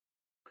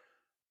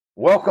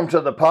Welcome to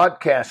the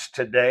podcast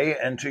today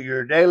and to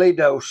your daily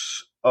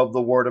dose of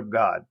the Word of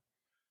God.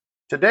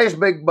 Today's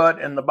big but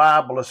in the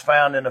Bible is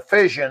found in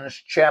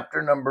Ephesians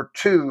chapter number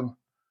 2,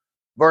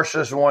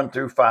 verses 1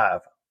 through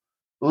 5.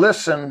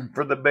 Listen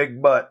for the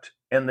big but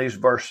in these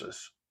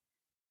verses.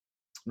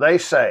 They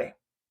say,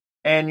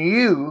 "And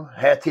you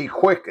hath he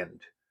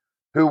quickened,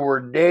 who were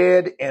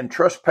dead in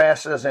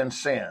trespasses and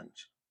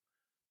sins,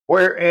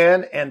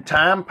 wherein in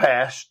time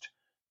past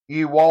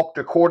ye walked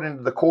according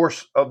to the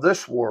course of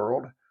this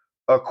world,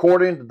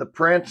 according to the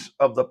prince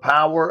of the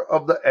power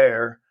of the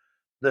air,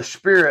 the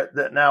spirit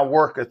that now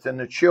worketh in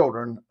the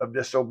children of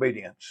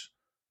disobedience,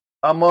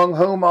 among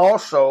whom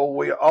also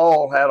we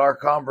all had our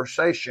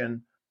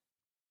conversation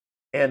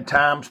in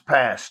times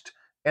past,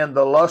 in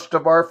the lust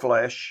of our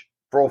flesh,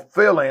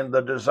 fulfilling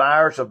the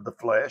desires of the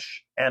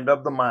flesh and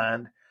of the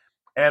mind,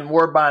 and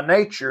were by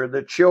nature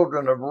the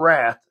children of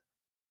wrath,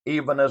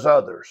 even as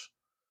others.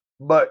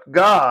 But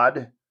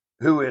God,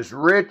 who is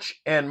rich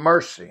in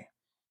mercy,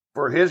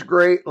 for his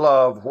great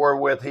love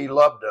wherewith he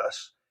loved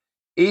us,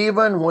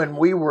 even when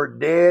we were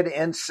dead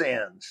in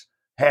sins,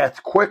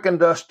 hath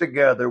quickened us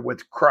together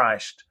with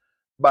Christ.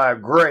 By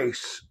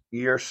grace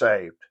ye are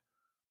saved."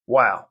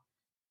 Wow.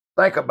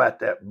 Think about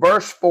that.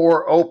 Verse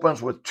 4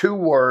 opens with two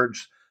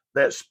words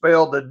that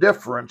spell the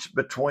difference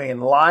between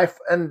life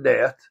and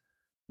death,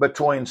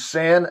 between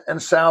sin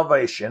and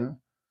salvation,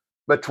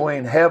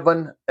 between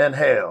heaven and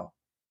hell.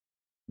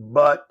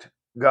 But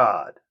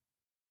God.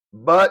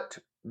 But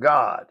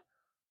God.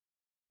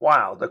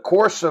 Wow, the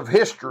course of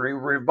history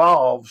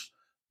revolves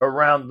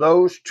around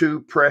those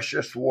two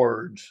precious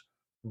words,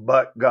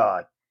 but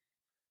God.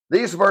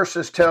 These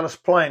verses tell us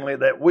plainly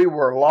that we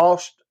were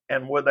lost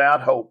and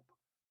without hope,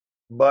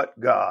 but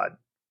God.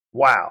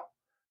 Wow.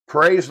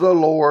 Praise the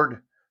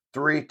Lord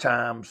 3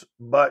 times,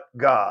 but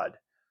God.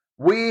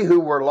 We who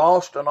were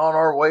lost and on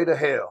our way to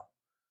hell.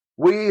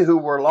 We who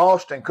were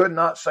lost and could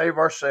not save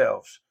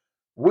ourselves.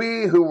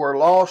 We who were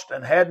lost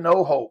and had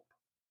no hope.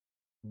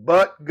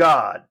 But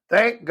God.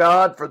 Thank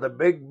God for the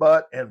big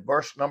but in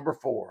verse number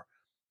 4.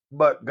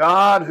 But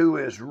God, who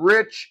is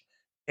rich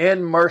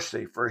in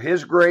mercy, for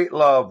his great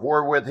love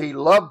wherewith he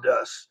loved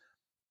us,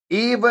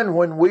 even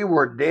when we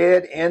were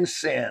dead in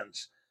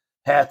sins,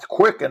 hath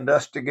quickened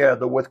us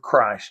together with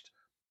Christ.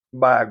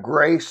 By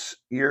grace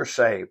you're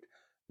saved.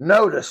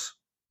 Notice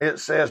it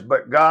says,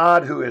 but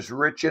God, who is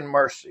rich in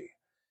mercy.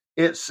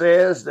 It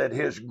says that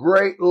his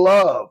great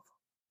love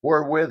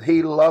wherewith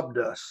he loved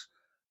us.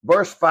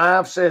 Verse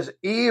 5 says,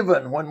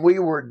 even when we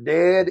were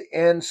dead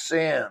in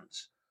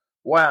sins.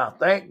 Wow,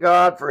 thank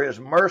God for his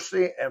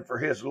mercy and for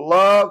his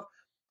love,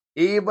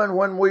 even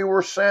when we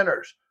were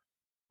sinners.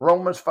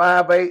 Romans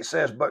 5:8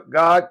 says, but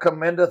God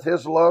commendeth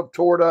his love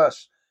toward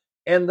us,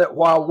 in that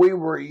while we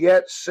were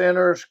yet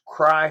sinners,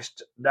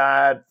 Christ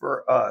died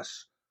for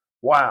us.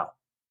 Wow,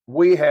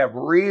 we have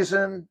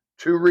reason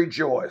to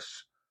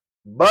rejoice.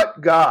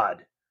 But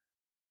God,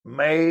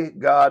 may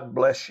God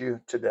bless you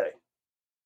today.